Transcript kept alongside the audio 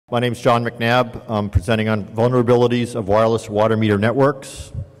My name is John McNabb. I'm presenting on vulnerabilities of wireless water meter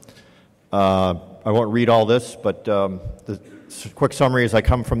networks. I won't read all this, but the quick summary is I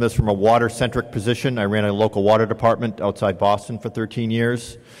come from a water-centric position. I ran a local water department outside Boston for 13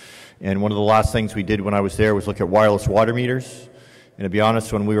 years. And one of the last things we did when I was there was look at wireless water meters. And to be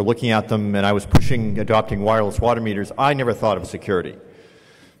honest, when we were looking at them and I was pushing adopting wireless water meters, I never thought of security.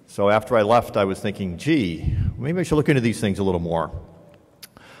 So after I left, I was thinking, gee, maybe I should look into these things a little more.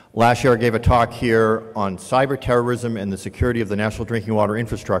 Last year I gave a talk here on cyber terrorism and the security of the national drinking water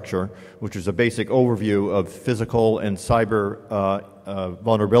infrastructure, which is a basic overview of physical and cyber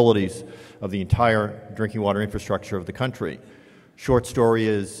vulnerabilities of the entire drinking water infrastructure of the country. Short story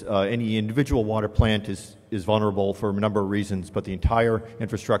is any individual water plant is vulnerable for a number of reasons, but the entire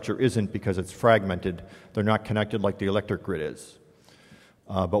infrastructure isn't because it's fragmented. They're not connected like the electric grid is.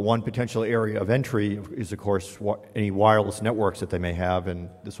 But one potential area of entry is, of course, any wireless networks that they may have, and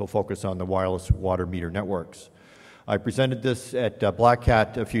this will focus on the wireless water meter networks. I presented this at Black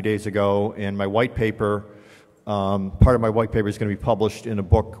Hat a few days ago, and my white paper, part of my white paper is going to be published in a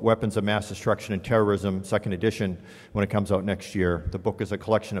book, Weapons of Mass Destruction and Terrorism, second edition, when it comes out next year. The book is a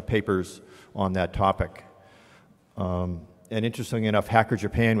collection of papers on that topic. And interestingly enough, Hacker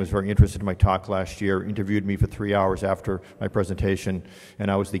Japan was very interested in my talk last year, interviewed me for 3 hours after my presentation, and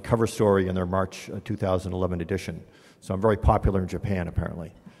I was the cover story in their March 2011 edition. So I'm very popular in Japan,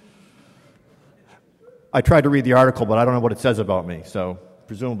 apparently. I tried to read the article, but I don't know what it says about me, so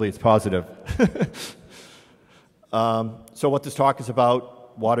presumably it's positive. So what this talk is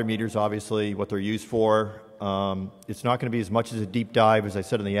about, water meters, obviously, what they're used for. It's not going to be as much as a deep dive as I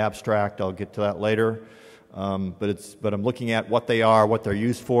said in the abstract. I'll get to that later. But I'm looking at what they are, what they're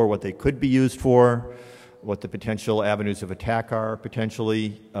used for, what they could be used for, what the potential avenues of attack are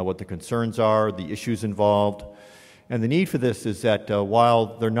potentially, what the concerns are, the issues involved. And the need for this is that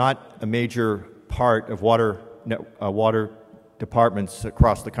while they're not a major part of water departments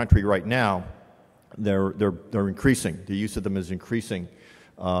across the country right now, they're increasing. The use of them is increasing,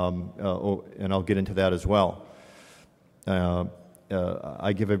 and I'll get into that as well.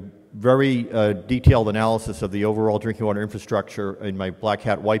 I give a very detailed analysis of the overall drinking water infrastructure in my Black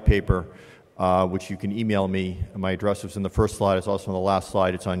Hat white paper, which you can email me. My address is in the first slide. It's also on the last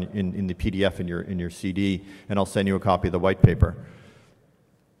slide. It's in the PDF in your CD, and I'll send you a copy of the white paper.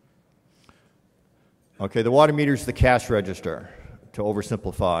 Okay, the water meter is the cash register, to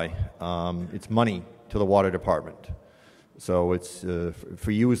oversimplify. It's money to the water department. So it's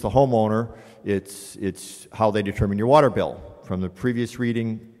for you as the homeowner, it's how they determine your water bill. From the previous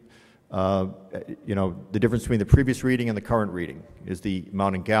reading, the difference between the previous reading and the current reading is the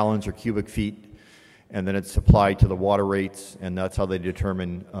amount in gallons or cubic feet, and then it's applied to the water rates, and that's how they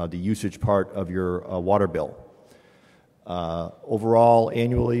determine the usage part of your water bill. Overall,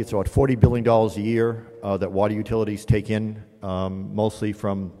 annually, it's about $40 billion a year that water utilities take in, mostly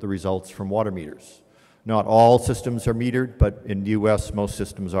from the results from water meters. Not all systems are metered, but in the U.S., most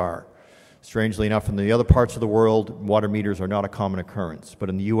systems are. Strangely enough, in the other parts of the world, water meters are not a common occurrence. But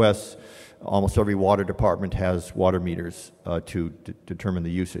in the U.S., almost every water department has water meters to determine the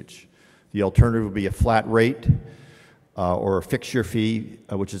usage. The alternative would be a flat rate or a fixture fee,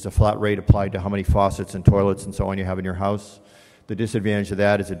 which is a flat rate applied to how many faucets and toilets and so on you have in your house. The disadvantage of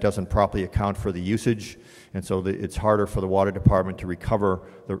that is it doesn't properly account for the usage, and so it's harder for the water department to recover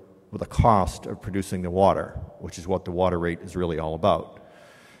the cost of producing the water, which is what the water rate is really all about.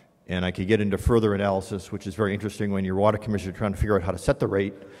 And I could get into further analysis, which is very interesting when your water commissioner is trying to figure out how to set the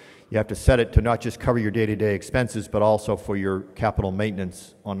rate. You have to set it to not just cover your day-to-day expenses, but also for your capital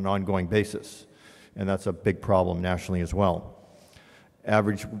maintenance on an ongoing basis. And that's a big problem nationally as well.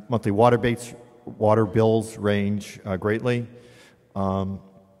 Average monthly water bills range greatly. And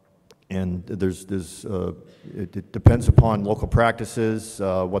it depends upon local practices,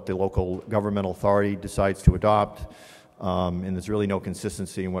 what the local governmental authority decides to adopt. And there's really no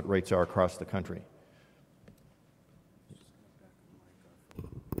consistency in what rates are across the country.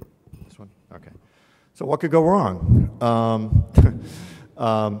 This one? Okay. So what could go wrong?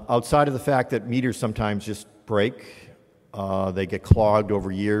 Outside of the fact that meters sometimes just break, they get clogged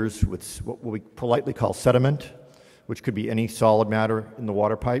over years with what we politely call sediment, which could be any solid matter in the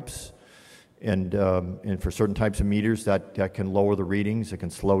water pipes. And for certain types of meters, that can lower the readings. It can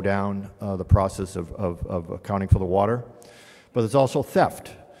slow down the process of accounting for the water. But there's also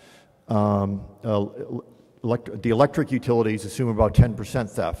theft. The electric utilities assume about 10%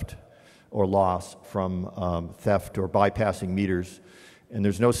 theft or loss from theft or bypassing meters. And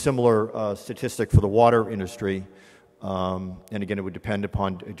there's no similar statistic for the water industry. And again, it would depend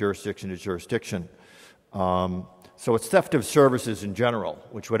upon jurisdiction to jurisdiction. So it's theft of services in general,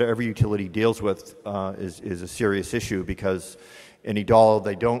 which whatever utility deals with is a serious issue, because any dollar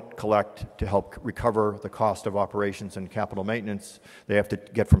they don't collect to help recover the cost of operations and capital maintenance, they have to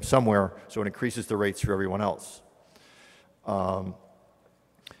get from somewhere, so it increases the rates for everyone else.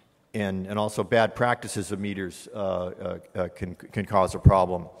 And also bad practices of meters can cause a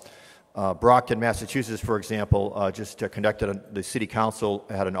problem. Brockton, Massachusetts, for example, just the city council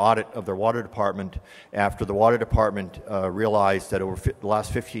had an audit of their water department after the water department realized that over the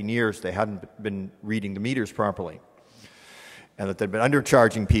last 15 years they hadn't been reading the meters properly, and that they'd been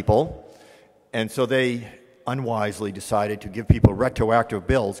undercharging people, and so they unwisely decided to give people retroactive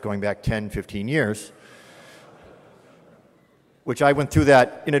bills going back 10, 15 years, which I went through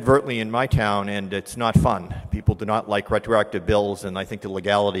that inadvertently in my town, and it's not fun. People do not like retroactive bills, and I think the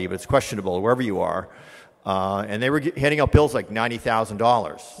legality of it's questionable wherever you are. And they were handing out bills like $90,000,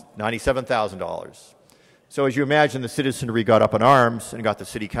 $97,000. So as you imagine, the citizenry got up in arms and got the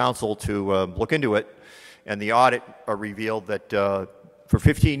city council to look into it, and the audit revealed that for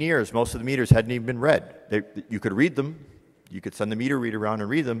 15 years, most of the meters hadn't even been read. You could read them. You could send the meter reader around and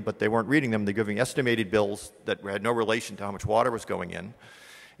read them, but they weren't reading them. They're giving estimated bills that had no relation to how much water was going in.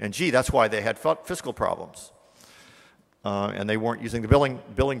 And gee, that's why they had fiscal problems. And they weren't using the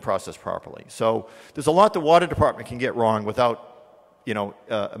billing process properly. So there's a lot the water department can get wrong without,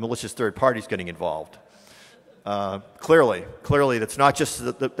 malicious third parties getting involved. Clearly, that's not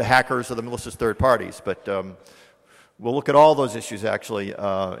just the hackers or the malicious third parties, but we'll look at all those issues actually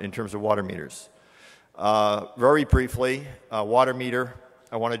in terms of water meters. Very briefly, water meter.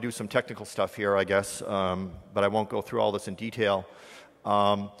 I want to do some technical stuff here, I guess, but I won't go through all this in detail.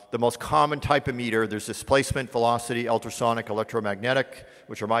 The most common type of meter, there's displacement, velocity, ultrasonic, electromagnetic,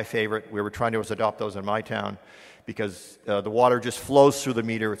 which are my favorite. We were trying to adopt those in my town because the water just flows through the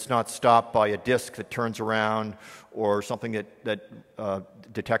meter. It's not stopped by a disc that turns around or something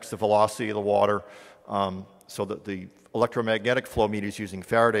that detects the velocity of the water. So that the electromagnetic flow meters using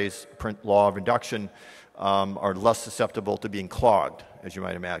Faraday's law of induction are less susceptible to being clogged, as you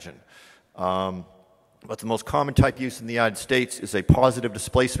might imagine. But the most common type used in the United States is a positive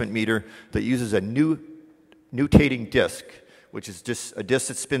displacement meter that uses a nutating disc, which is just a disc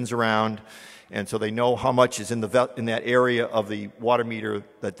that spins around, and so they know how much is in that area of the water meter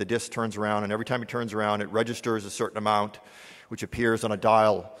that the disc turns around, and every time it turns around, it registers a certain amount, which appears on a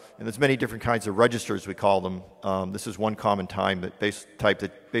dial. And there's many different kinds of registers, we call them. This is one common type that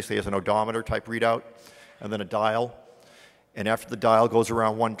basically has an odometer type readout, and then a dial. And after the dial goes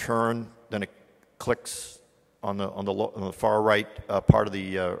around one turn, then it clicks on the far right part of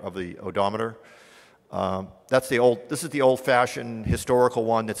the odometer. This is the old-fashioned historical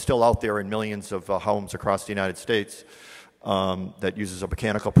one that's still out there in millions of homes across the United States that uses a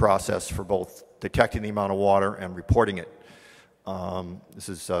mechanical process for both detecting the amount of water and reporting it. This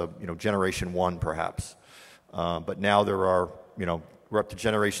is, generation 1, perhaps. But now we're up to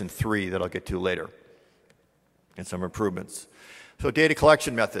generation 3 that I'll get to later, and some improvements. So data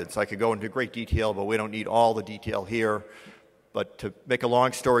collection methods, I could go into great detail, but we don't need all the detail here. But to make a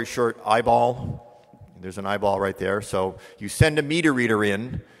long story short, eyeball, there's an eyeball right there. So you send a meter reader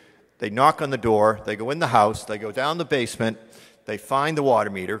in, they knock on the door, they go in the house, they go down the basement, they find the water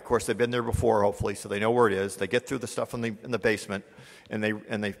meter. Of course, they've been there before, hopefully, so they know where it is. They get through the stuff in the basement, and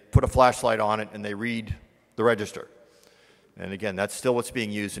they put a flashlight on it, and they read the register. And again, that's still what's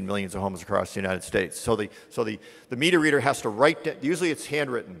being used in millions of homes across the United States. So the meter reader has to write. Usually, it's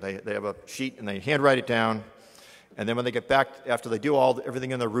handwritten. They have a sheet, and they handwrite it down. And then when they get back, after they do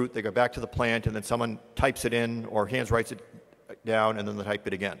everything in their route, they go back to the plant, and then someone types it in or writes it down, and then they type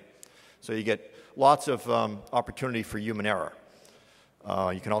it again. So you get lots of opportunity for human error.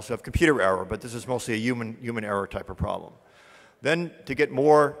 You can also have computer error, but this is mostly a human error type of problem. Then to get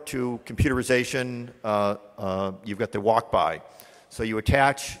more to computerization, you've got the walk-by. So you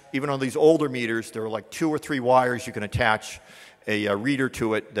attach, even on these older meters, there are like 2 or 3 wires you can attach a reader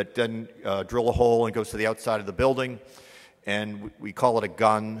to it that then drill a hole and goes to the outside of the building. And we call it a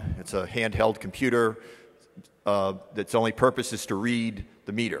gun. It's a handheld computer that's only purpose is to read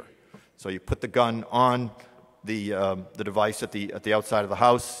the meter. So you put the gun on the device at the outside of the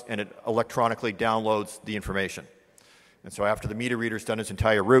house, and it electronically downloads the information. And so after the meter reader's done his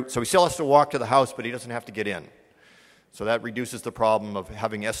entire route, so he still has to walk to the house, but he doesn't have to get in. So that reduces the problem of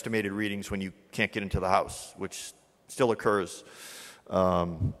having estimated readings when you can't get into the house, which still occurs.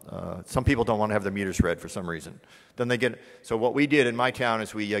 Some people don't want to have their meters read for some reason. So what we did in my town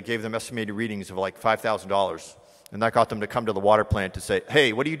is we gave them estimated readings of like $5,000, and that got them to come to the water plant to say,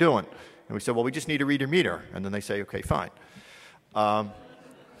 hey, what are you doing? And we said, well, we just need to read your meter. And then they say, okay, fine.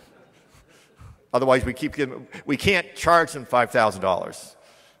 Otherwise, we can't charge them $5,000,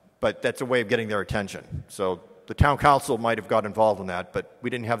 but that's a way of getting their attention. So the town council might have got involved in that, but we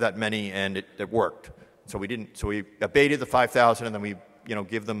didn't have that many, and it worked. So we didn't. So we abated the $5,000, and then we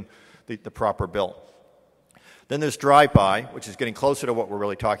give them the proper bill. Then there's drive-by, which is getting closer to what we're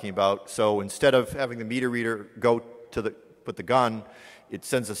really talking about. So instead of having the meter reader go to put the gun, it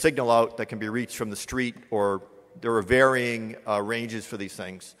sends a signal out that can be reached from the street, or there are varying ranges for these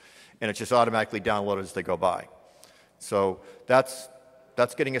things, and it's just automatically downloaded as they go by. So that's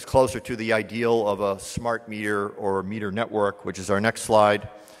getting us closer to the ideal of a smart meter or a meter network, which is our next slide,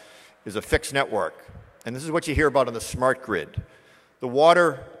 is a fixed network. And this is what you hear about on the smart grid. The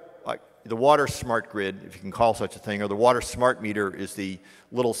water smart grid, if you can call such a thing, or the water smart meter is the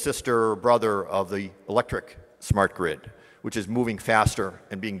little sister or brother of the electric smart grid, which is moving faster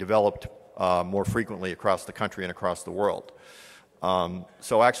and being developed more frequently across the country and across the world.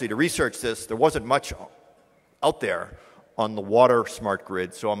 So actually, to research this, there wasn't much out there on the water smart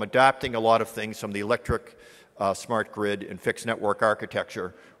grid, so I'm adapting a lot of things from the electric smart grid and fixed network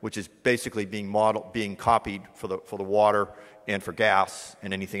architecture, which is basically being copied for the water and for gas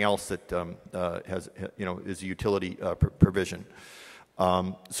and anything else that is a utility provision.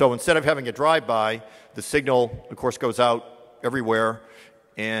 So instead of having a drive-by, the signal, of course, goes out everywhere,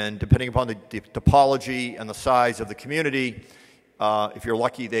 and depending upon the topology and the size of the community, if you're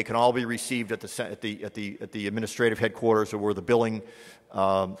lucky, they can all be received at the administrative headquarters, or where the billing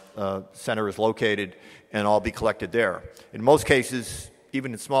center is located, and all be collected there. In most cases,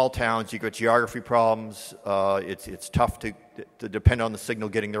 even in small towns, you've got geography problems. It's tough to depend on the signal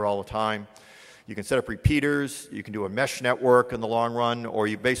getting there all the time. You can set up repeaters. You can do a mesh network in the long run, or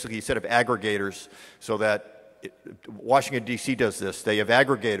you basically set up aggregators so that Washington, D.C. does this. They have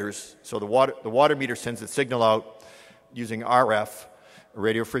aggregators, so the water meter sends its signal out using RF,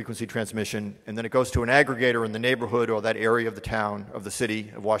 radio frequency transmission, and then it goes to an aggregator in the neighborhood or that area of the town, of the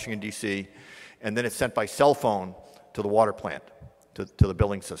city of Washington, D.C., and then it's sent by cell phone to the water plant, to the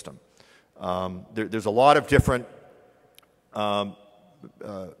billing system. There's a lot of different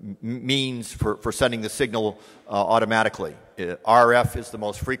means for sending the signal automatically. RF is the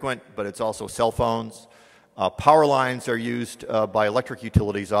most frequent, but it's also cell phones. Power lines are used by electric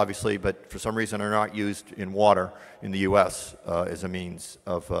utilities, obviously, but for some reason are not used in water in the U.S. As a means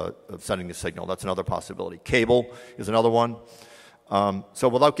of sending the signal. That's another possibility. Cable is another one. So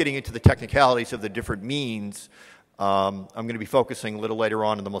without getting into the technicalities of the different means, I'm going to be focusing a little later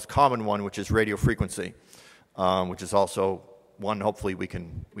on the most common one, which is radio frequency, which is also one hopefully we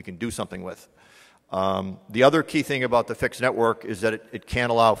can do something with. The other key thing about the fixed network is that it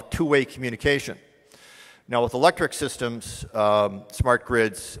can allow two-way communication. Now, with electric systems, smart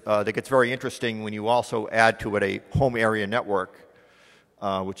grids, that gets very interesting when you also add to it a home area network,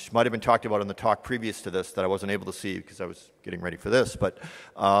 which might have been talked about in the talk previous to this that I wasn't able to see because I was getting ready for this. But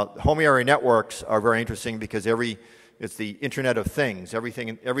home area networks are very interesting because it's the Internet of Things.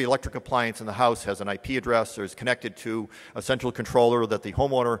 Every electric appliance in the house has an IP address or is connected to a central controller that the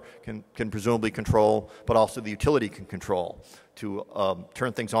homeowner can presumably control, but also the utility can control to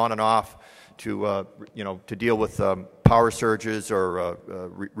turn things on and off, to deal with power surges or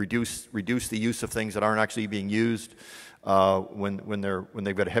reduce the use of things that aren't actually being used when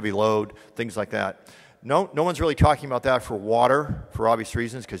they've got a heavy load, things like that. No one's really talking about that for water for obvious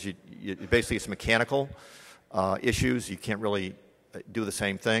reasons, because basically it's mechanical issues. You can't really do the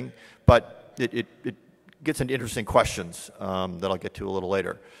same thing, but it gets into interesting questions that I'll get to a little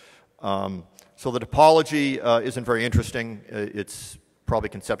later. So the topology isn't very interesting. It's probably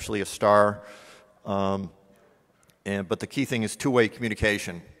conceptually a star, but the key thing is two-way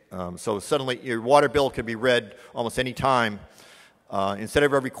communication. So suddenly your water bill can be read almost any time. Instead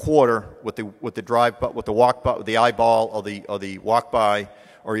of every quarter with the eyeball or the walk by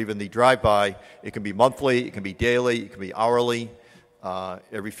or even the drive by, it can be monthly, it can be daily, it can be hourly.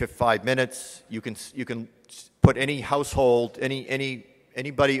 Every 5 minutes, you can put any household,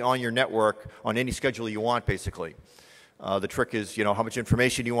 anybody on your network on any schedule you want, basically. The trick is, how much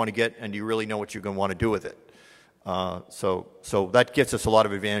information you want to get, and do you really know what you're going to want to do with it? So that gets us a lot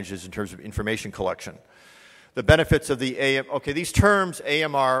of advantages in terms of information collection. The benefits of the these terms,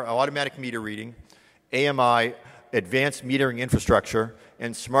 AMR, automatic meter reading, AMI, advanced metering infrastructure,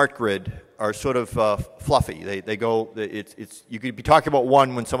 and smart grid are sort of fluffy. They go, you could be talking about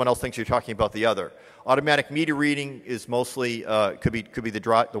one when someone else thinks you're talking about the other. Automatic meter reading is mostly, could be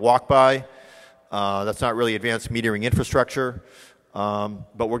the walk-by. That's not really advanced metering infrastructure.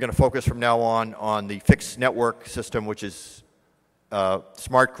 But we're going to focus from now on the fixed network system, which is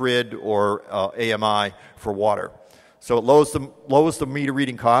smart grid or AMI for water. So it lowers the meter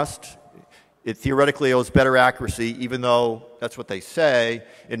reading cost. It theoretically owes better accuracy, even though that's what they say.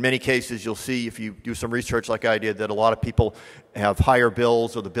 In many cases, you'll see, if you do some research like I did, that a lot of people have higher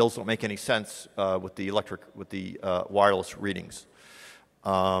bills, or the bills don't make any sense with the wireless readings.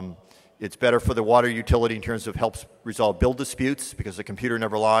 It's better for the water utility in terms of helps resolve bill disputes, because the computer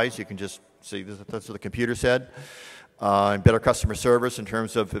never lies. You can just see that's what the computer said. And better customer service in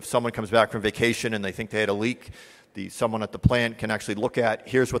terms of if someone comes back from vacation and they think they had a leak, someone at the plant can actually look at,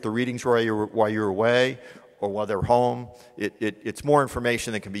 here's what the readings were while you were away or while they're home. It's more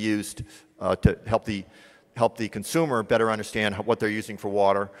information that can be used to help the consumer better understand what they're using for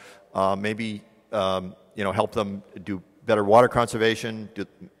water. Maybe help them do better water conservation.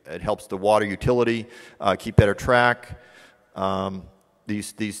 It helps the water utility keep better track.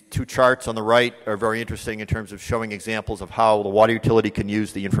 These two charts on the right are very interesting in terms of showing examples of how the water utility can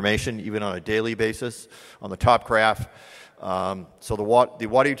use the information even on a daily basis. On the top graph, so the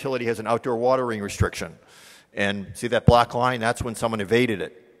water utility has an outdoor watering restriction, and see that black line? That's when someone evaded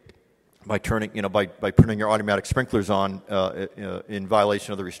it by by putting your automatic sprinklers on in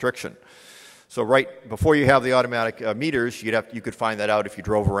violation of the restriction. So right before you have the automatic meters, you could find that out if you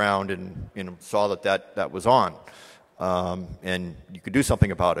drove around and saw that was on. And you could do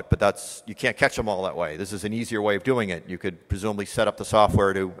something about it, but you can't catch them all that way. This is an easier way of doing it. You could presumably set up the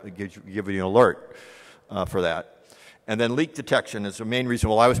software to give you an alert for that. And then leak detection is the main reason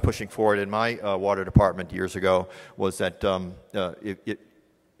why I was pushing for it in my water department years ago, was that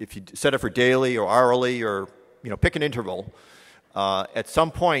if you set it for daily or hourly, or pick an interval, at some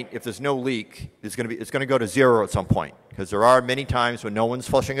point, if there's no leak, it's going to go to zero at some point, because there are many times when no one's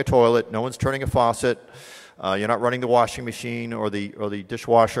flushing a toilet, no one's turning a faucet. You're not running the washing machine or the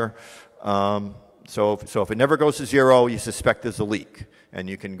dishwasher. So if it never goes to zero, you suspect there's a leak, and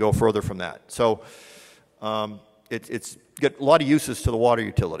you can go further from that. So it's got a lot of uses to the water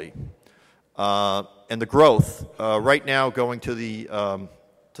utility. And the growth, right now going to the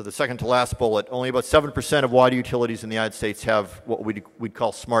second to last bullet, only about 7% of water utilities in the United States have what we'd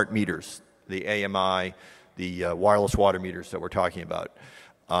call smart meters, the AMI, the wireless water meters that we're talking about.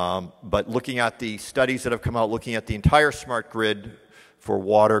 But looking at the studies that have come out, looking at the entire smart grid for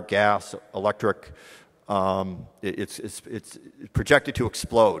water, gas, electric, it's projected to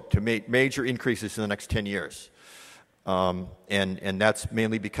explode, to make major increases in the next 10 years. And that's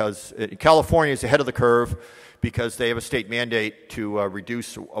mainly because California is ahead of the curve, because they have a state mandate to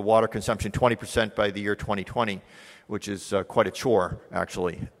reduce water consumption 20% by the year 2020, which is quite a chore,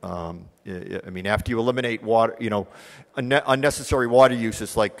 actually. I mean, after you eliminate water, unnecessary water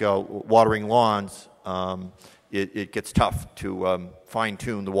uses like watering lawns, it gets tough to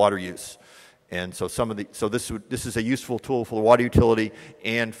fine-tune the water use. And so this is a useful tool for the water utility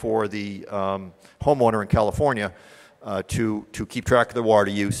and for the homeowner in California to keep track of the water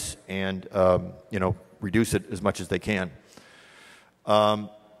use and reduce it as much as they can.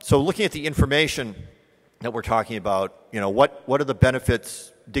 So looking at the information that we're talking about, what are the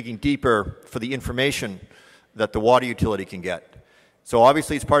benefits, digging deeper, for the information that the water utility can get? So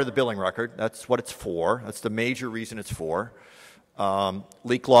obviously it's part of the billing record. That's what it's for. That's the major reason it's for.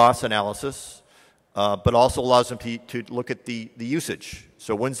 Leak loss analysis, but also allows them to look at the usage.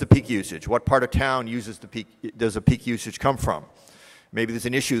 So when's the peak usage? What part of town does the peak usage come from? Maybe there's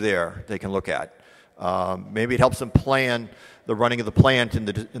an issue there they can look at. Maybe it helps them plan the running of the plant and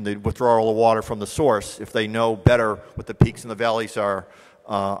the withdrawal of water from the source if they know better what the peaks and the valleys are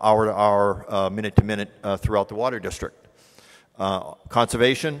hour to hour, minute to minute throughout the water district.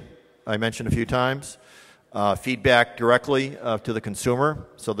 Conservation, I mentioned a few times. Feedback directly to the consumer,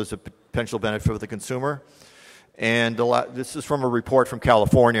 so there's a potential benefit for the consumer. And this is from a report from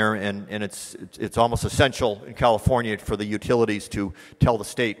California, and it's almost essential in California for the utilities to tell the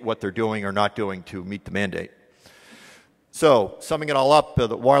state what they're doing or not doing to meet the mandate. So, summing it all up,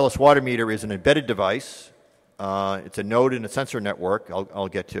 the wireless water meter is an embedded device. It's a node in a sensor network, I'll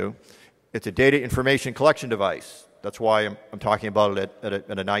get to. It's a data information collection device. That's why I'm talking about it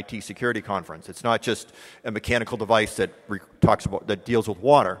at an IT security conference. It's not just a mechanical device that deals with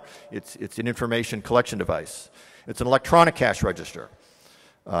water. It's an information collection device. It's an electronic cash register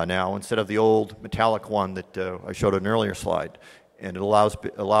now, instead of the old metallic one that I showed in an earlier slide. And it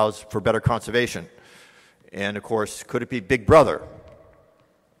allows for better conservation. And of course, could it be Big Brother?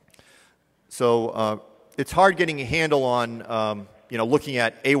 So it's hard getting a handle on looking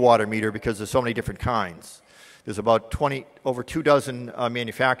at a water meter, because there's so many different kinds. There's about over 24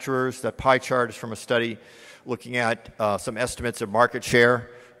 manufacturers. That pie chart is from a study looking at some estimates of market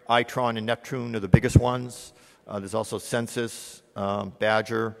share. Itron and Neptune are the biggest ones. There's also Census,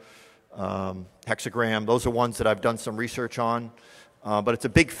 Badger, Hexagram. Those are ones that I've done some research on. But it's a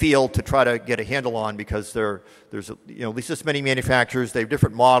big field to try to get a handle on because there's at least this many manufacturers. They have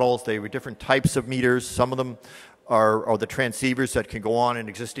different models. They have different types of meters. Some of them are the transceivers that can go on an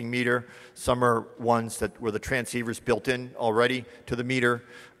existing meter. Some are ones where the transceiver's built in already to the meter.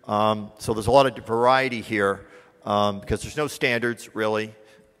 So there's a lot of variety here because there's no standards really.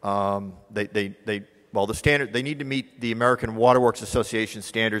 They need to meet the American Waterworks Association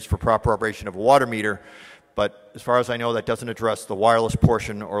standards for proper operation of a water meter, but as far as I know, that doesn't address the wireless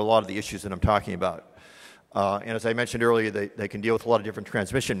portion or a lot of the issues that I'm talking about. And as I mentioned earlier, they can deal with a lot of different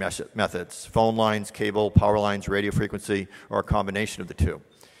transmission methods: phone lines, cable, power lines, radio frequency, or a combination of the two.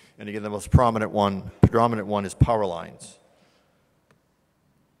 And again, the most predominant one is power lines.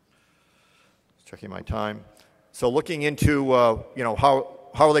 Just checking my time. So looking into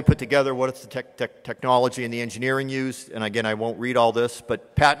how are they put together, what is the technology and the engineering used, and again, I won't read all this,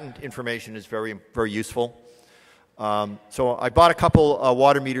 but patent information is very, very useful. So I bought a couple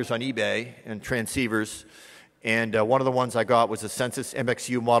water meters on eBay and transceivers, and one of the ones I got was a Census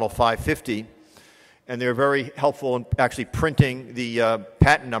MXU Model 550, and they're very helpful in actually printing the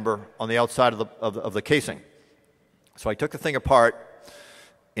patent number on the outside of the casing. So I took the thing apart,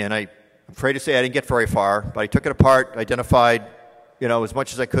 and I'm afraid to say I didn't get very far, but I took it apart, identified as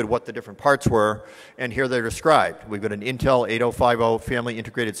much as I could what the different parts were, and here they're described. We've got an Intel 8050 family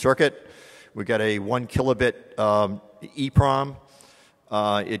integrated circuit. We've got a 1 kilobit EEPROM.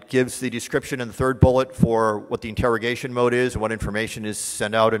 It gives the description in the third bullet for what the interrogation mode is and what information is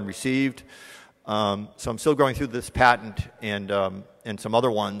sent out and received. So I'm still going through this patent and some other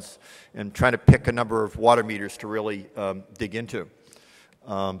ones and trying to pick a number of water meters to really dig into.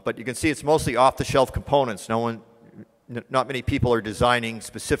 But you can see it's mostly off-the-shelf components. Not many people are designing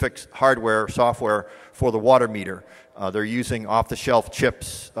specific hardware, software for the water meter. They're using off-the-shelf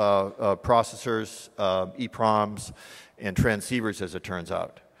chips, processors, EEPROMs, and transceivers, as it turns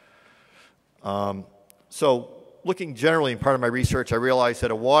out. So looking generally in part of my research, I realized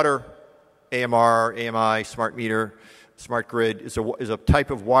that a water AMR, AMI, smart meter, smart grid is a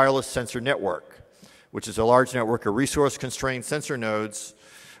type of wireless sensor network, which is a large network of resource-constrained sensor nodes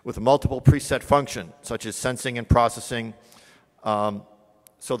with multiple preset functions, such as sensing and processing.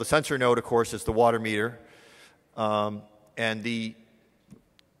 So the sensor node, of course, is the water meter. And the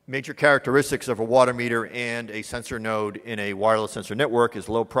major characteristics of a water meter and a sensor node in a wireless sensor network is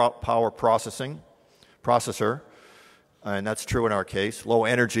low power processor, and that's true in our case. Low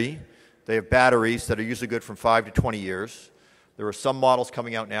energy. They have batteries that are usually good from 5 to 20 years. There are some models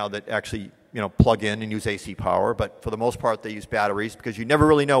coming out now that actually plug in and use AC power, but for the most part they use batteries because you never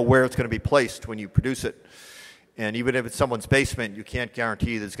really know where it's going to be placed when you produce it. And even if it's someone's basement, you can't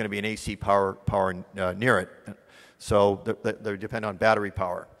guarantee there's going to be an AC power near it. So they depend on battery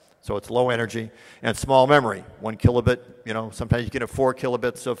power. So it's low energy and small memory, 1 kilobit. Sometimes you can have 4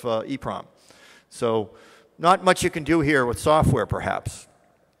 kilobits of EEPROM. So not much you can do here with software, perhaps.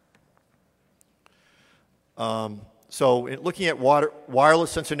 So looking at wireless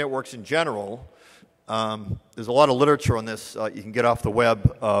sensor networks in general, there's a lot of literature on this. You can get off the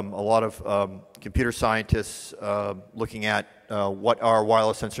web. A lot of computer scientists looking at what are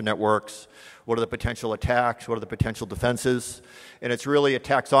wireless sensor networks, what are the potential attacks, what are the potential defenses, and it's really a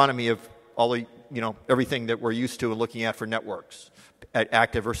taxonomy of all the, everything that we're used to looking at for networks,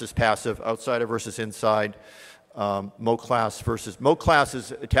 active versus passive, outsider versus inside, mode class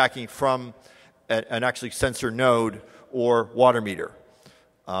is attacking from an actually sensor node or water meter.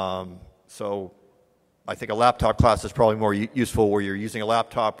 So I think a laptop class is probably more useful where you're using a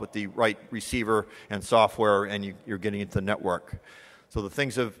laptop with the right receiver and software and you're getting into the network. So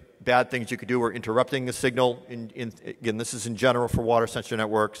the bad things you could do are interrupting the signal. Again, this is in general for water sensor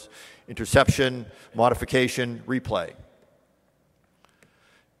networks. Interception, modification, replay.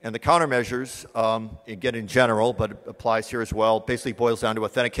 And the countermeasures, again in general, but it applies here as well, basically boils down to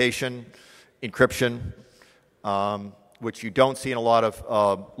authentication, encryption, which you don't see in a lot of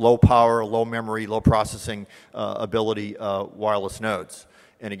low power, low memory, low processing ability wireless nodes.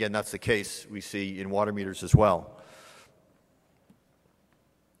 And again, that's the case we see in water meters as well.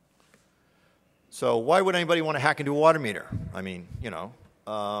 So why would anybody want to hack into a water meter? I mean,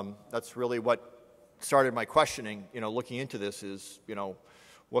 that's really what started my questioning, looking into this is,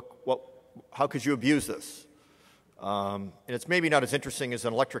 how could you abuse this? And it's maybe not as interesting as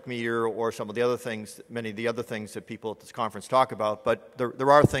an electric meter or some of the other things, many of the other things that people at this conference talk about, but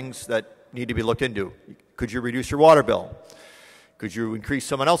there are things that need to be looked into. Could you reduce your water bill? Could you increase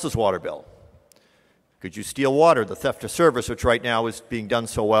someone else's water bill? Could you steal water, the theft of service, which right now is being done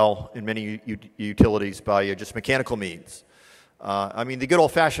so well in many utilities by just mechanical means? I mean, the good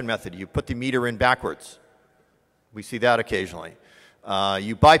old-fashioned method, you put the meter in backwards. We see that occasionally.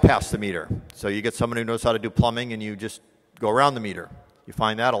 You bypass the meter. So you get someone who knows how to do plumbing and you just go around the meter. You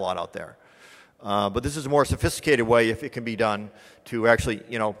find that a lot out there. But this is a more sophisticated way, if it can be done, to actually,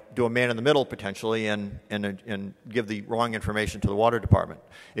 do a man in the middle potentially and give the wrong information to the water department.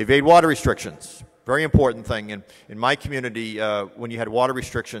 Evade water restrictions, very important thing. In my community, when you had water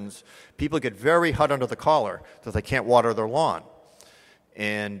restrictions, people get very hot under the collar that they can't water their lawn.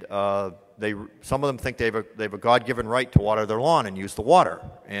 And some of them think they have a God-given right to water their lawn and use the water.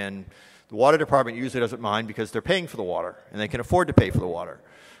 And the water department usually doesn't mind because they're paying for the water and they can afford to pay for the water.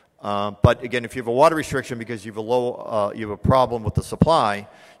 But again, if you have a water restriction because you have a problem with the supply,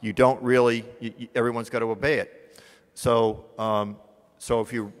 you don't really. Everyone's got to obey it. So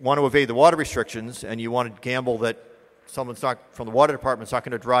if you want to evade the water restrictions and you want to gamble that someone's not from the water department's not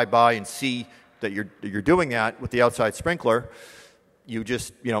going to drive by and see that you're doing that with the outside sprinkler, you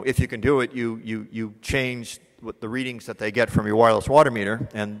just if you can do it, you change the readings that they get from your wireless water meter,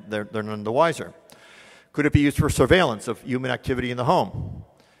 and they're none the wiser. Could it be used for surveillance of human activity in the home?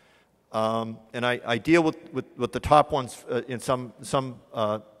 And I deal with the top ones in some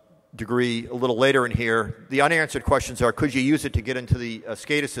degree a little later in here. The unanswered questions are, could you use it to get into the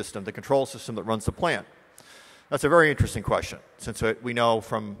SCADA system, the control system that runs the plant? That's a very interesting question, since we know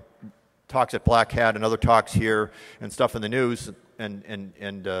from talks at Black Hat and other talks here and stuff in the news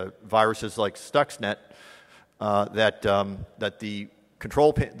and viruses like Stuxnet that the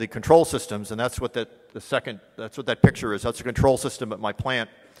control systems, and that's what that picture is. That's a control system at my plant,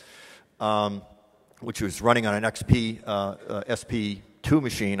 which was running on an SP2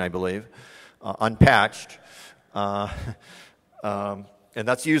 machine, I believe, unpatched. And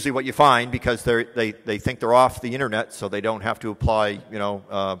that's usually what you find because they think they're off the internet, so they don't have to apply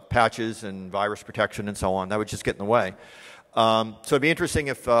patches and virus protection and so on. That would just get in the way. So it'd be interesting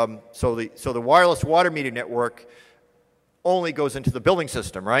if so the wireless water meter network only goes into the billing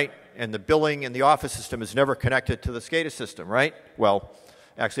system, right? And the billing and the office system is never connected to the SCADA system, right? Well,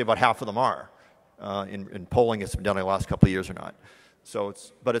 actually, about half of them are. In polling, it's been done in the last couple of years or not. So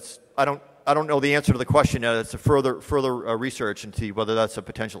I don't know the answer to the question yet. It's a further research into whether that's a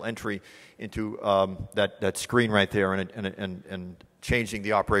potential entry into that screen right there and changing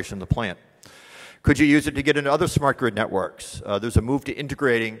the operation of the plant. Could you use it to get into other smart grid networks? There's a move to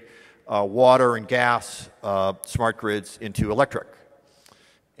integrating water and gas smart grids into electric.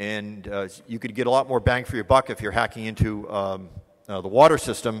 And you could get a lot more bang for your buck if you're hacking into the water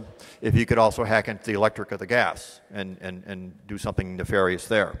system, if you could also hack into the electric or the gas and do something nefarious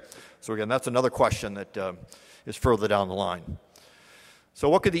there. So again, that's another question that is further down the line. So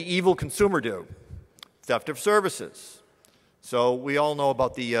what could the evil consumer do? Theft of services. So we all know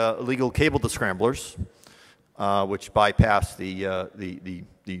about the illegal cable descramblers, which bypass the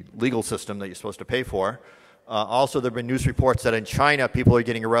legal system that you're supposed to pay for. Also, there have been news reports that in China, people are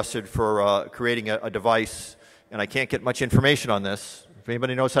getting arrested for creating a device, and I can't get much information on this. If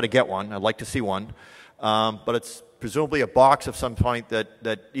anybody knows how to get one, I'd like to see one. But it's presumably a box of some kind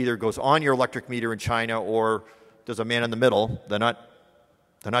that either goes on your electric meter in China or there's a man in the middle. They're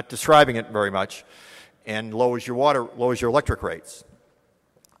not describing it very much, and lowers your electric rates.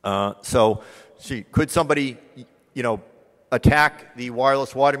 So, could somebody, attack the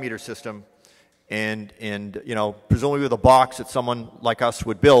wireless water meter system, and presumably with a box that someone like us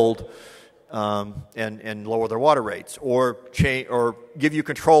would build, and lower their water rates, or give you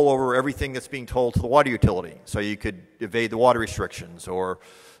control over everything that's being told to the water utility, so you could evade the water restrictions, or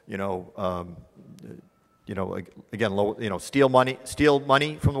again, steal money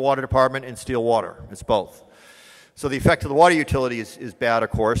from the water department and steal water. It's both. So the effect of the water utility is bad, of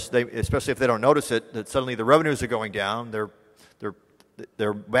course. Especially if they don't notice it, that suddenly the revenues are going down.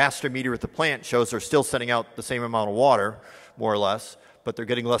 Their master meter at the plant shows they're still sending out the same amount of water, more or less, but they're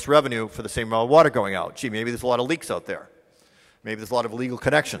getting less revenue for the same amount of water going out. Gee, maybe there's a lot of leaks out there. Maybe there's a lot of illegal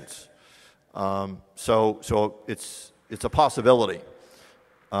connections. So it's a possibility.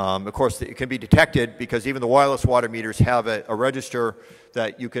 Of course, it can be detected because even the wireless water meters have a register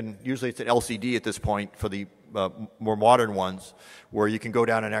that you can, usually it's an LCD at this point for the more modern ones, where you can go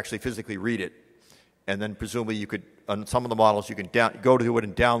down and actually physically read it. And then presumably you could, on some of the models, you can go to it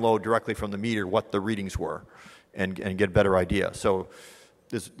and download directly from the meter what the readings were and get a better idea. So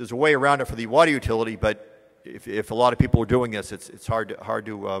there's a way around it for the water utility, but if a lot of people are doing this, it's hard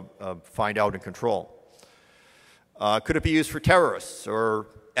to find out and control. Could it be used for terrorists or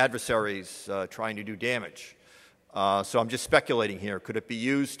adversaries trying to do damage? So I'm just speculating here. Could it be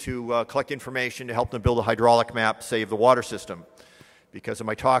used to collect information to help them build a hydraulic map, say, of the water system? Because in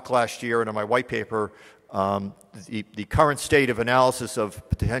my talk last year and in my white paper, the current state of analysis of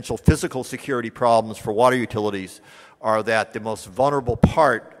potential physical security problems for water utilities are that the most vulnerable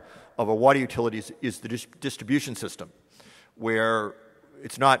part of a water utility is the distribution system, where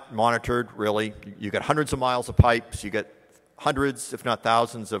it's not monitored, really. You get hundreds of miles of pipes. You get hundreds, if not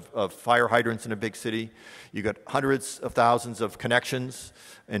thousands, of fire hydrants in a big city. You get hundreds of thousands of connections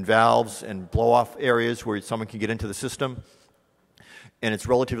and valves and blow-off areas where someone can get into the system. And it's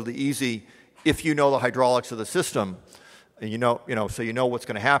relatively easy if you know the hydraulics of the system, and so you know what's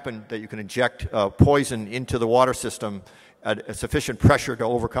going to happen, that you can inject poison into the water system at a sufficient pressure to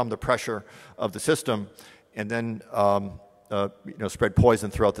overcome the pressure of the system, and then spread poison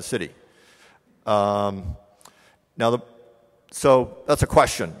throughout the city. So that's a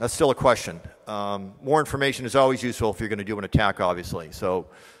question. That's still a question. More information is always useful if you're going to do an attack, obviously. So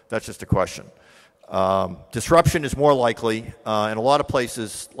that's just a question. Disruption is more likely in a lot of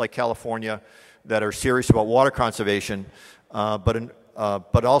places like California that are serious about water conservation, but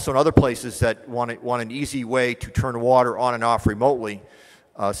also in other places that want an easy way to turn water on and off remotely.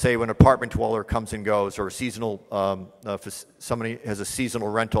 Say when an apartment dweller comes and goes, or a seasonal, somebody has a seasonal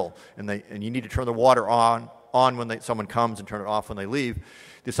rental, and you need to turn the water on when someone comes and turn it off when they leave.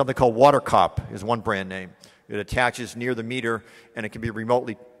 There's something called Water Cop, is one brand name. It attaches near the meter, and it can be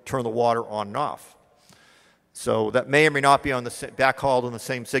remotely turn the water on and off. So that may or may not be on the backhauled on the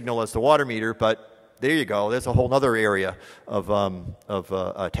same signal as the water meter, but there you go. There's a whole other area of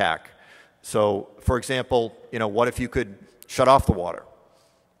attack. So, for example, what if you could shut off the water?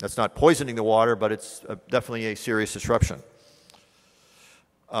 That's not poisoning the water, but it's definitely a serious disruption.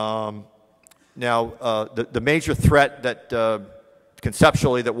 Now, the major threat that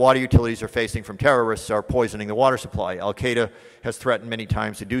conceptually that water utilities are facing from terrorists are poisoning the water supply. Al-Qaeda has threatened many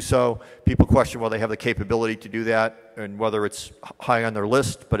times to do so. People question whether they have the capability to do that and whether it's high on their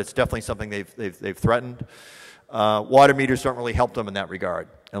list, but it's definitely something they've threatened. Water meters don't really help them in that regard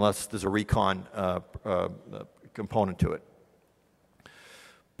unless there's a recon component to it.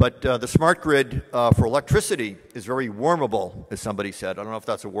 But the smart grid for electricity is very wormable, as somebody said. I don't know if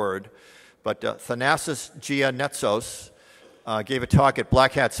that's a word. But Thanasis Giannetsos gave a talk at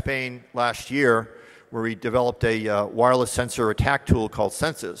Black Hat Spain last year where he developed a wireless sensor attack tool called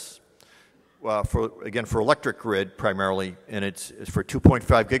Census, for electric grid primarily, and it's for 2.5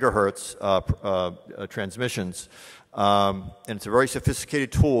 gigahertz transmissions. And it's a very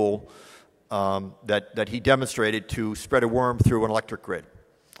sophisticated tool that he demonstrated to spread a worm through an electric grid.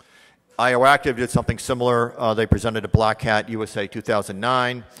 IOActive did something similar. They presented at Black Hat USA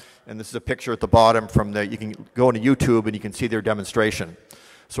 2009. And this is a picture at the bottom you can go into YouTube and you can see their demonstration.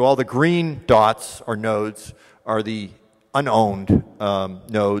 So all the green dots or nodes are the unowned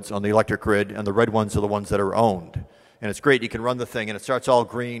nodes on the electric grid, and the red ones are the ones that are owned. And it's great. You can run the thing, and it starts all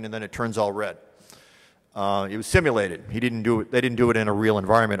green, and then it turns all red. It was simulated. They didn't do it in a real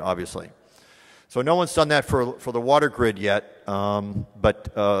environment, obviously. So no one's done that for the water grid yet,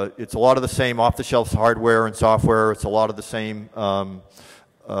 but it's a lot of the same off-the-shelf hardware and software. It's a lot of the same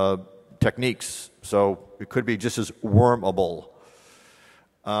techniques, so it could be just as wormable.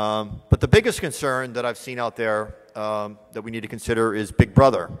 But the biggest concern that I've seen out there that we need to consider is Big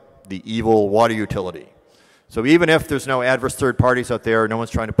Brother, the evil water utility. So even if there's no adverse third parties out there, no one's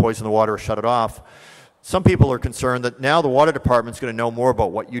trying to poison the water or shut it off, some people are concerned that now the water department's going to know more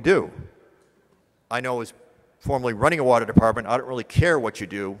about what you do. I know as formerly running a water department, I don't really care what you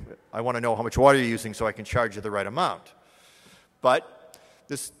do. I want to know how much water you're using so I can charge you the right amount. But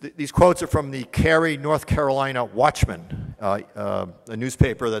these quotes are from the Cary, North Carolina Watchman, a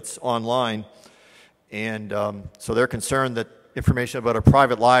newspaper that's online. And so they're concerned that information about our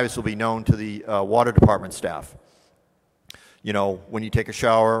private lives will be known to the water department staff. When you take a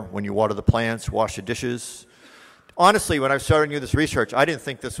shower, when you water the plants, wash the dishes. Honestly, when I started doing this research, I didn't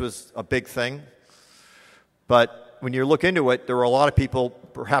think this was a big thing. But when you look into it, there were a lot of people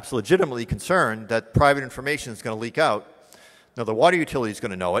perhaps legitimately concerned that private information is going to leak out. Now, the water utility is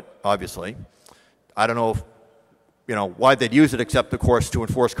going to know it, obviously. I don't know if, why they'd use it except, of course, to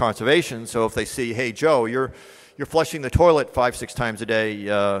enforce conservation. So if they see, hey, Joe, you're flushing the toilet 5-6 times a day,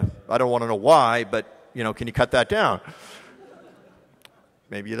 I don't want to know why, but, can you cut that down?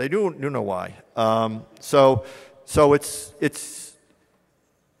 Maybe they do know why. So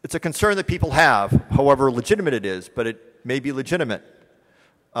it's a concern that people have, however legitimate it is, but it may be legitimate.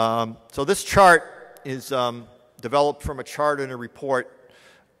 So this chart is developed from a chart and a report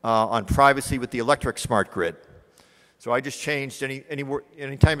on privacy with the electric smart grid. So I just changed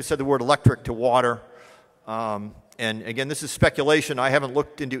anytime it said the word electric to water. And again, this is speculation. I haven't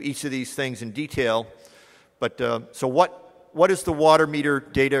looked into each of these things in detail. But so what is the water meter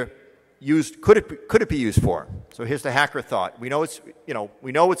data could it be used for? So here's the hacker thought. We know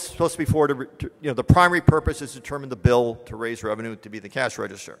it's supposed to be for the primary purpose is to determine the bill to raise revenue to be the cash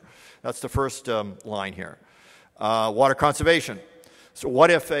register. That's the first line here. Water conservation. So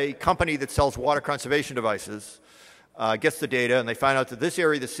what if a company that sells water conservation devices gets the data and they find out that this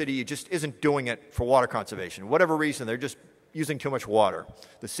area of the city just isn't doing it for water conservation. Whatever reason, they're just using too much water.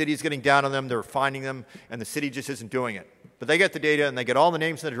 The city is getting down on them, they're finding them, and the city just isn't doing it. But they get the data and they get all the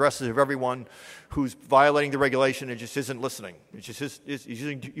names and addresses of everyone who's violating the regulation and just isn't listening. It's just is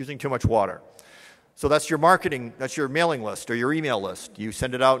using too much water. So that's your marketing, that's your mailing list or your email list. You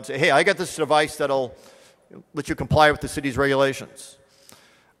send it out and say, hey, I got this device that'll let you comply with the city's regulations.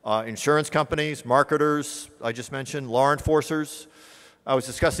 Insurance companies, marketers, I just mentioned, law enforcers. I was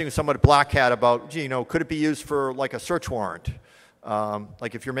discussing with someone at Black Hat about, could it be used for like a search warrant?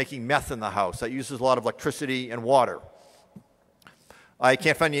 Like if you're making meth in the house, that uses a lot of electricity and water. I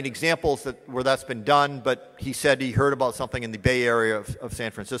can't find any examples where that's been done, but he said he heard about something in the Bay Area of San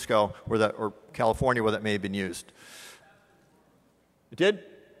Francisco or California where that may have been used. It did?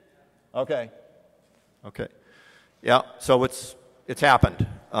 Okay. Okay. Yeah, so it's happened.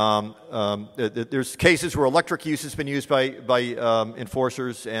 There's cases where electric use has been used by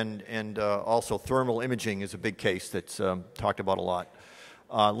enforcers, and also thermal imaging is a big case that's talked about a lot.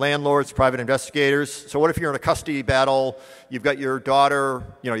 Landlords, private investigators. So what if you're in a custody battle, you've got your daughter,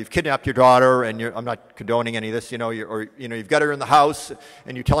 you've kidnapped your daughter, and I'm not condoning any of this, you've got her in the house,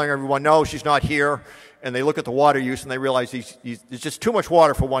 and you're telling everyone, no, she's not here, and they look at the water use, and they realize there's just too much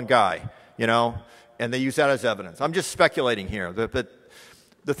water for one guy, and they use that as evidence. I'm just speculating here. But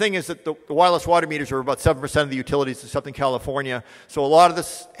the thing is that the wireless water meters are about 7% of the utilities in Southern California, so a lot of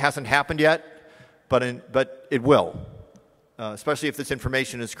this hasn't happened yet, but it will. Especially if this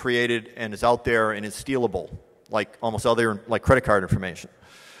information is created and is out there and is stealable, like almost other like credit card information.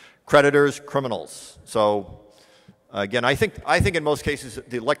 Creditors, criminals. So again, I think in most cases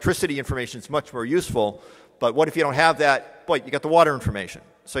the electricity information is much more useful. But what if you don't have that? Boy, you got the water information.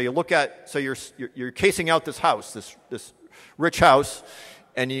 So you look at you're casing out this house, this rich house,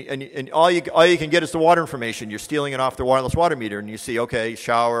 and all you can get is the water information. You're stealing it off the wireless water meter, and you see, okay,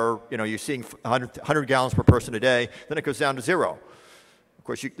 shower, you're seeing 100 gallons per person a day, then it goes down to 0. Of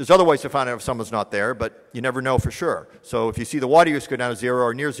course, there's other ways to find out if someone's not there, but you never know for sure. So if you see the water use go down to 0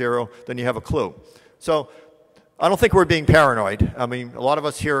 or near 0, then you have a clue. So I don't think we're being paranoid. I mean, a lot of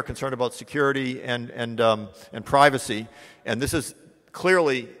us here are concerned about security and privacy, and this is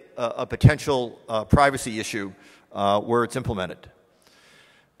clearly a potential privacy issue where it's implemented.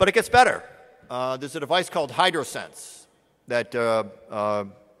 But it gets better. There's a device called HydroSense that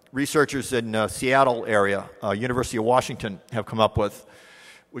researchers in Seattle area, University of Washington, have come up with,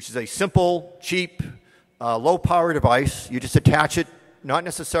 which is a simple, cheap, low-power device. You just attach it, not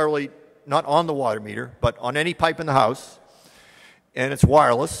on the water meter, but on any pipe in the house, and it's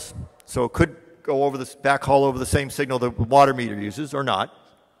wireless, so it could go over backhaul over the same signal the water meter uses or not,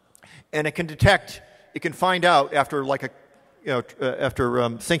 and it can find out after after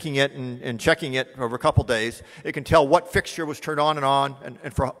syncing it and checking it over a couple days, it can tell what fixture was turned on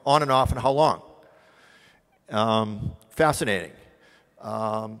and for on and off and how long. Fascinating.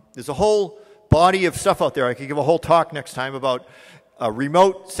 There's a whole body of stuff out there. I could give a whole talk next time about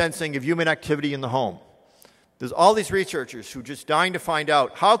remote sensing of human activity in the home. There's all these researchers who are just dying to find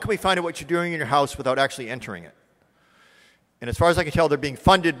out, how can we find out what you're doing in your house without actually entering it? And as far as I can tell, they're being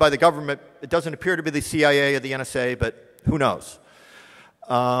funded by the government. It doesn't appear to be the CIA or the NSA, but who knows?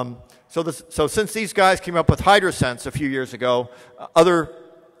 So since these guys came up with HydroSense a few years ago, other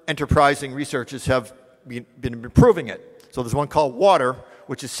enterprising researchers have been improving it. So there's one called Water,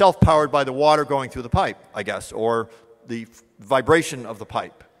 which is self-powered by the water going through the pipe, I guess, or the vibration of the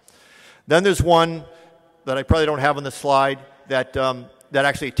pipe. Then there's one that I probably don't have on this slide that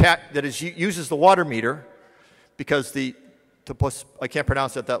uses the water meter, because I can't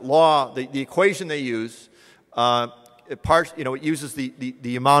pronounce it, that law, the equation they use, it uses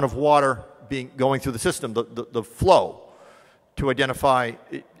the amount of water going through the system, the flow, to identify.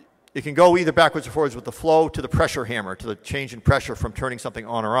 It can go either backwards or forwards with the flow to the pressure hammer, to the change in pressure from turning something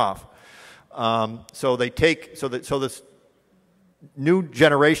on or off. So this new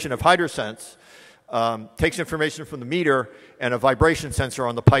generation of HydroSense takes information from the meter and a vibration sensor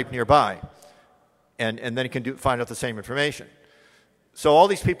on the pipe nearby, and then it can find out the same information. So all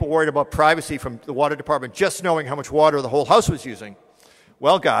these people worried about privacy from the water department just knowing how much water the whole house was using.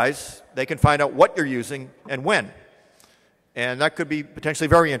 Well, guys, they can find out what you're using and when. And that could be potentially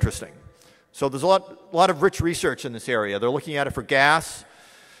very interesting. So there's a lot of rich research in this area. They're looking at it for gas,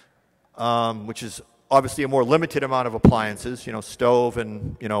 which is obviously a more limited amount of appliances, stove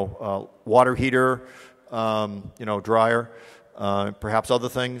and, water heater, dryer, perhaps other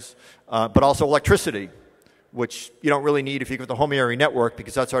things, but also electricity, which you don't really need if you get the home area network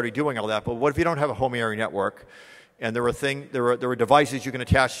because that's already doing all that. But what if you don't have a home area network and there are devices you can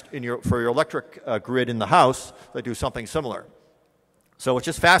attach for your electric grid in the house that do something similar? So it's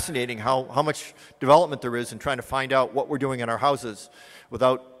just fascinating how much development there is in trying to find out what we're doing in our houses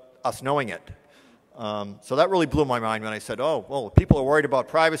without us knowing it. So that really blew my mind when I said, oh, well, people are worried about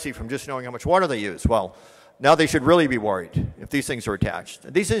privacy from just knowing how much water they use. Well, now they should really be worried if these things are attached.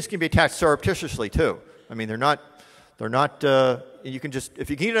 And these things can be attached surreptitiously, too. I mean, they're not, you can just,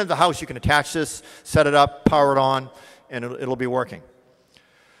 if you can get into the house, you can attach this, set it up, power it on, and it'll be working.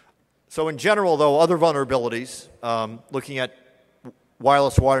 So in general, though, other vulnerabilities, looking at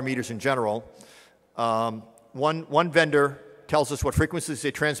wireless water meters in general, one vendor tells us what frequencies they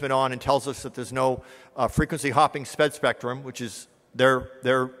transmit on and tells us that there's no frequency hopping sped spectrum, which is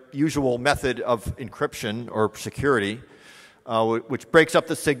their usual method of encryption or security, which breaks up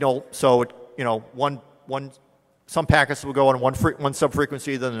the signal. So some packets will go on one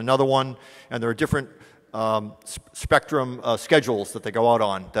sub-frequency, then another one, and there are different spectrum schedules that they go out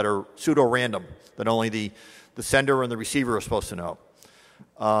on that are pseudo-random, that only the sender and the receiver are supposed to know.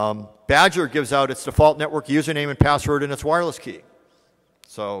 Badger gives out its default network username and password and its wireless key.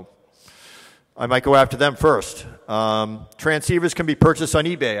 So I might go after them first. Transceivers can be purchased on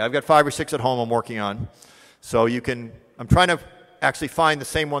eBay. I've got 5 or 6 at home I'm working on. So I'm trying to actually find the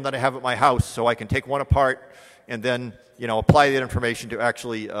same one that I have at my house so I can take one apart and then, apply that information to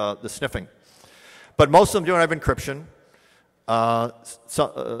actually the sniffing. But most of them don't have encryption.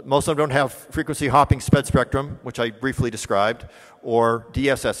 Most of them don't have frequency hopping sped spectrum, which I briefly described, or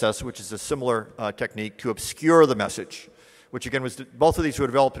DSSS, which is a similar technique to obscure the message, which again both of these were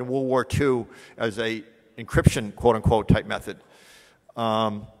developed in World War II as a encryption, quote unquote, type method.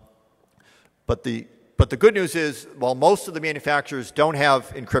 But the good news is, while most of the manufacturers don't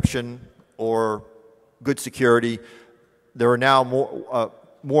have encryption or good security, there are now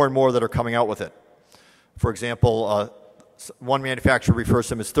more and more that are coming out with it. For example, one manufacturer refers to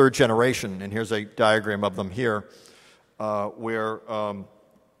them as third generation, and here's a diagram of them here, where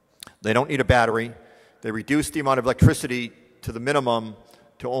they don't need a battery. They reduce the amount of electricity to the minimum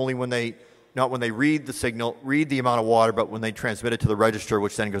to only not when they read the signal, read the amount of water, but when they transmit it to the register,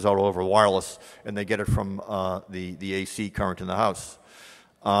 which then goes out over wireless, and they get it from the AC current in the house.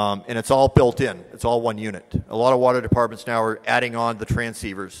 And it's all built in. It's all one unit. A lot of water departments now are adding on the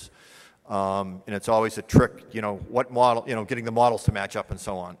transceivers. And it's always a trick, what model, getting the models to match up and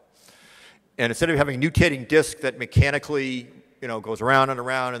so on. And instead of having a mutating disk that mechanically, goes around and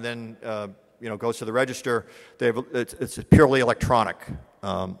around and then, goes to the register, it's a purely electronic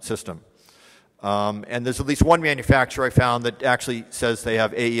system. And there's at least one manufacturer I found that actually says they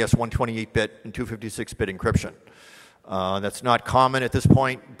have AES 128-bit and 256-bit encryption. That's not common at this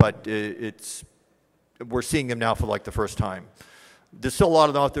point, but we're seeing them now for like the first time. There's still a lot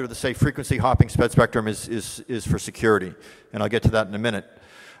of them out there that say frequency hopping sped spectrum is for security, and I'll get to that in a minute.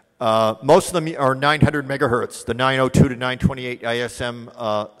 Most of them are 900 megahertz, the 902 to 928 ISM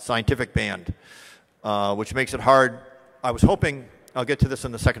scientific band, which makes it hard. I was hoping, I'll get to this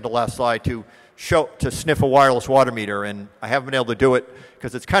in the second to last slide, to sniff a wireless water meter, and I haven't been able to do it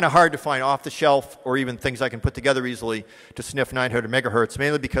because it's kind of hard to find off-the-shelf or even things I can put together easily to sniff 900 megahertz,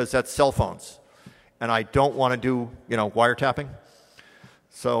 mainly because that's cell phones, and I don't want to do wiretapping.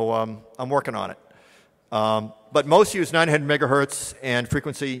 So I'm working on it. But most use 900 megahertz and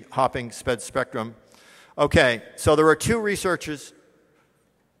frequency hopping sped spectrum. Okay, so there are 2 researchers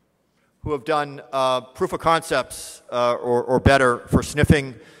who have done proof of concepts or better for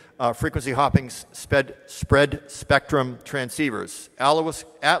sniffing frequency hopping spread spectrum transceivers.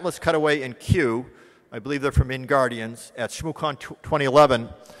 Atlas Cutaway and Q, I believe they're from InGuardians, at ShmooCon 2011,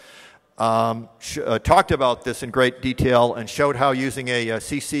 talked about this in great detail and showed how using a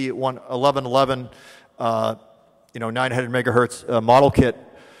CC 1111 900 megahertz model kit,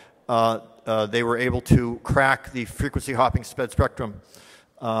 they were able to crack the frequency hopping sped spectrum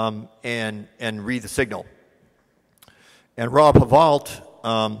and read the signal. And Rob Havalt,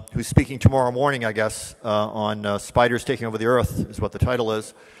 who's speaking tomorrow morning, I guess, on Spiders Taking Over the Earth, is what the title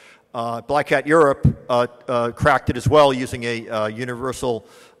is. Black Hat Europe cracked it as well using a universal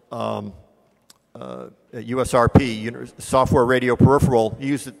USRP, software radio peripheral. He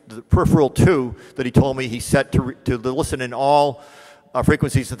used the peripheral 2 that he told me he set to listen in all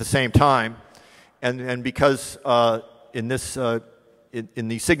frequencies at the same time. And because in this in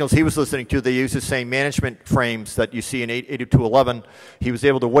the signals he was listening to, they use the same management frames that you see in 802.11. He was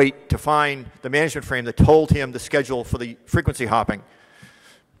able to wait to find the management frame that told him the schedule for the frequency hopping,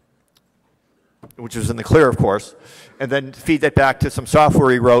 which was in the clear, of course, and then feed that back to some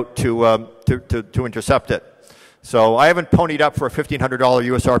software he wrote to intercept it. So I haven't ponied up for a $1,500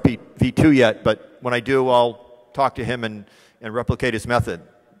 USRP v2 yet, but when I do, I'll talk to him and replicate his method.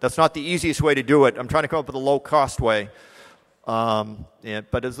 That's not the easiest way to do it. I'm trying to come up with a low-cost way,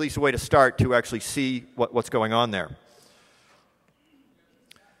 but at least a way to start to actually see what's going on there.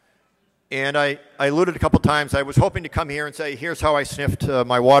 And I alluded a couple times, I was hoping to come here and say, here's how I sniffed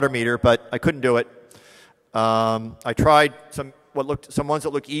my water meter, but I couldn't do it. I tried some ones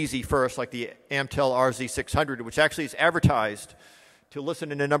that look easy first, like the Amtel RZ600, which actually is advertised to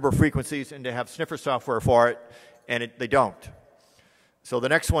listen in a number of frequencies and to have sniffer software for it, and they don't. So the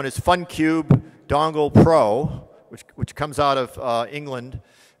next one is FunCube Dongle Pro, which comes out of England,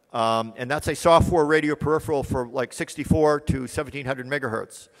 and that's a software radio peripheral for like 64 to 1700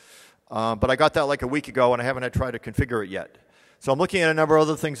 megahertz. But I got that like a week ago, and I haven't had tried to configure it yet. So I'm looking at a number of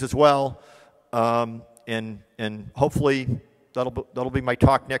other things as well, and hopefully that'll be my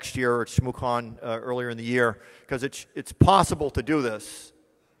talk next year at ShmooCon earlier in the year, because it's possible to do this,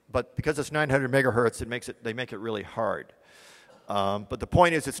 but because it's 900 megahertz, they make it really hard. But the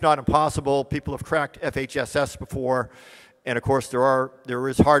point is, it's not impossible. People have cracked FHSS before, and of course there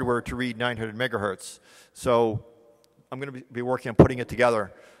is hardware to read 900 megahertz. So I'm going to be working on putting it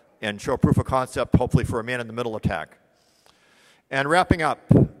together and show proof of concept, hopefully for a man-in-the-middle attack. And wrapping up,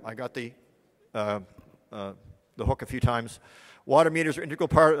 I got the hook a few times. Water meters are an integral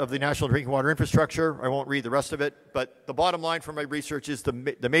part of the national drinking water infrastructure. I won't read the rest of it, but the bottom line from my research is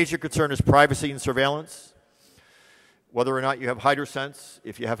the major concern is privacy and surveillance. Whether or not you have hydrosense.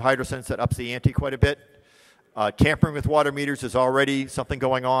 If you have hydrosense, that ups the ante quite a bit. Tampering with water meters is already something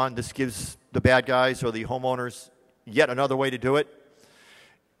going on. This gives the bad guys or the homeowners yet another way to do it.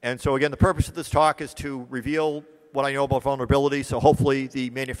 And so again, the purpose of this talk is to reveal what I know about vulnerabilities, so hopefully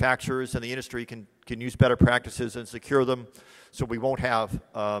the manufacturers and the industry can use better practices and secure them so we won't have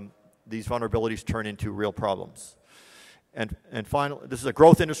these vulnerabilities turn into real problems. And finally, this is a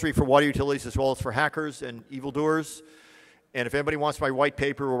growth industry for water utilities as well as for hackers and evildoers. And if anybody wants my white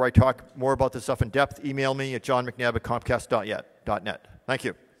paper where I talk more about this stuff in depth, email me at johnmcnabb@comcast.net. Thank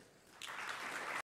you.